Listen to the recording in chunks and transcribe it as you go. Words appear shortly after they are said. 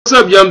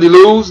What's up,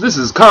 Yum-de-loos? This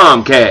is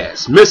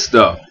Comcast,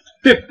 Mr.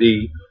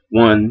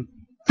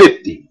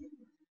 5150.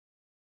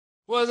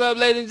 What's up,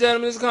 ladies and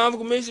gentlemen? It's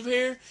KomicalMischief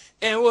here.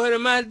 And what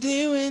am I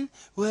doing?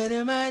 What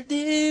am I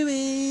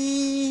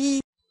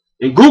doing?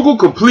 And Google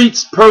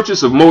completes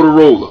purchase of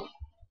Motorola.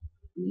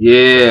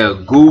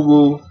 Yeah,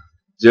 Google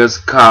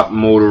just copped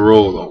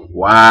Motorola.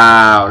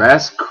 Wow,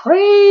 that's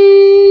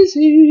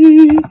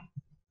crazy.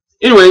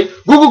 Anyway,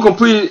 Google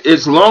completed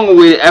its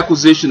long-awaited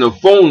acquisition of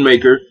phone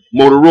maker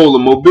Motorola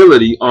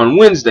Mobility on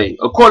Wednesday,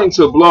 according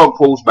to a blog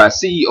post by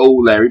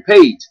CEO Larry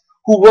Page,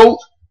 who wrote,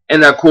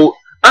 and I quote,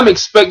 "I'm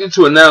expected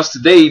to announce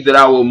today that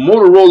our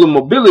Motorola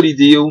Mobility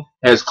deal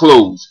has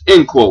closed,"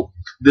 end quote.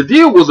 The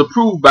deal was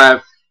approved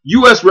by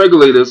U.S.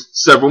 regulators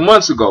several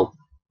months ago,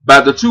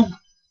 but the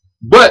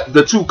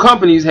two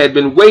companies had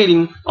been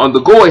waiting on the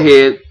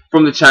go-ahead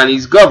from the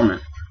Chinese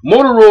government.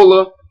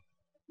 Motorola,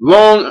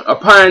 long a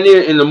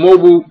pioneer in the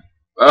mobile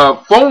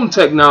phone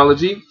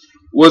technology,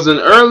 was an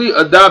early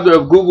adopter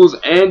of Google's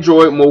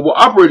Android mobile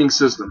operating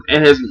system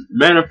and has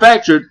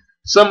manufactured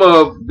some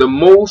of the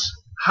most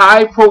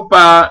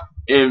high-profile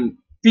and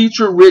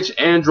feature-rich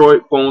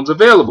Android phones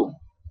available.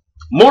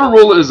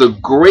 Motorola is a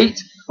great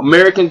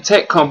American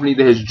tech company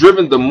that has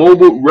driven the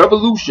mobile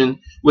revolution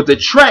with a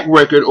track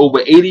record over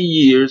 80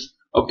 years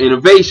of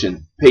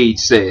innovation, Page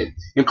said,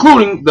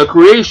 including the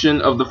creation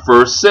of the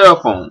first cell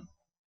phone.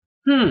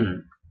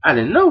 I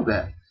didn't know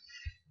that.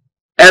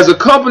 As a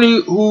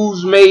company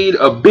who's made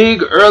a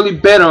big early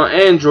bet on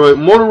Android,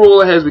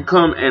 Motorola has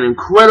become an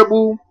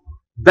incredible,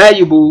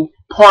 valuable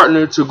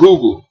partner to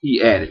Google,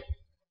 he added.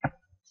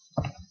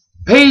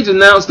 Page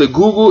announced that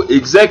Google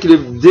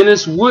executive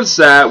Dennis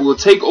Woodside will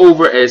take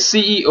over as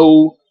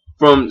CEO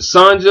from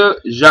Sanjay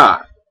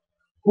Jha,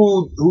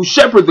 who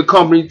shepherded the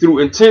company through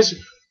intense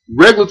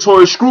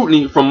regulatory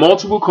scrutiny from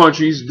multiple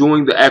countries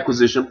during the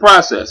acquisition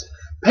process.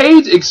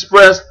 Page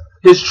expressed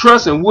his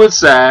trust in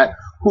Woodside,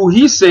 who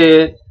he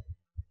said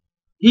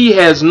he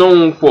has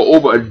known for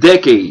over a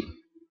decade.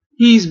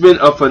 He's been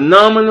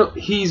phenomenal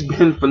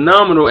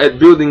at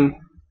building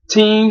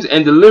teams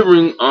and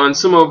delivering on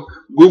some of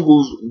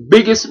Google's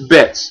biggest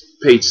bets,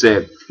 Page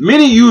said.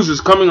 Many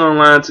users coming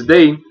online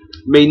today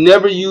may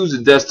never use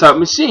a desktop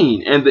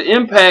machine, and the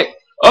impact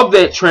of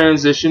that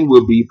transition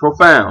will be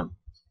profound,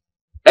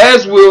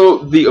 as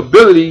will the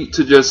ability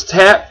to just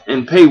tap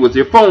and pay with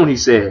your phone, he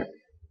said.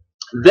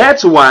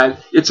 That's why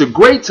it's a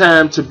great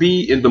time to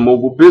be in the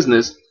mobile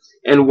business,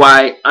 and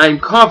why I'm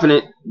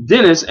confident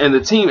Dennis and the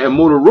team at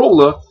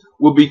Motorola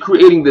will be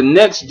creating the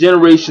next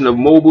generation of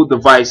mobile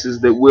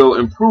devices that will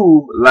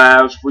improve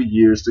lives for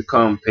years to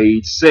come,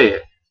 Page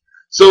said.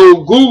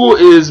 So Google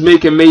is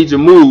making major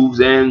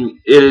moves, and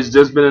it has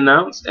just been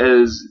announced,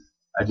 as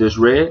I just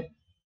read,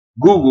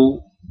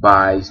 Google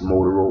buys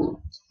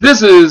Motorola.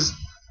 This is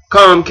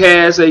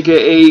Comcast,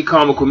 aka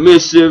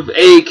KomicalMischief,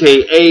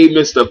 aka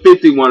Mr.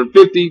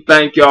 5150.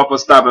 Thank y'all for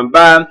stopping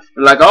by. And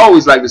like I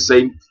always like to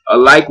say, a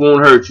like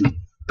won't hurt you.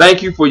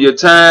 Thank you for your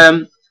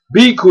time.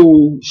 Be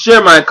cool.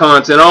 Share my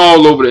content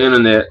all over the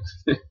internet.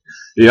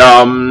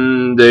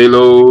 Yum de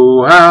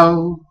lo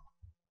how.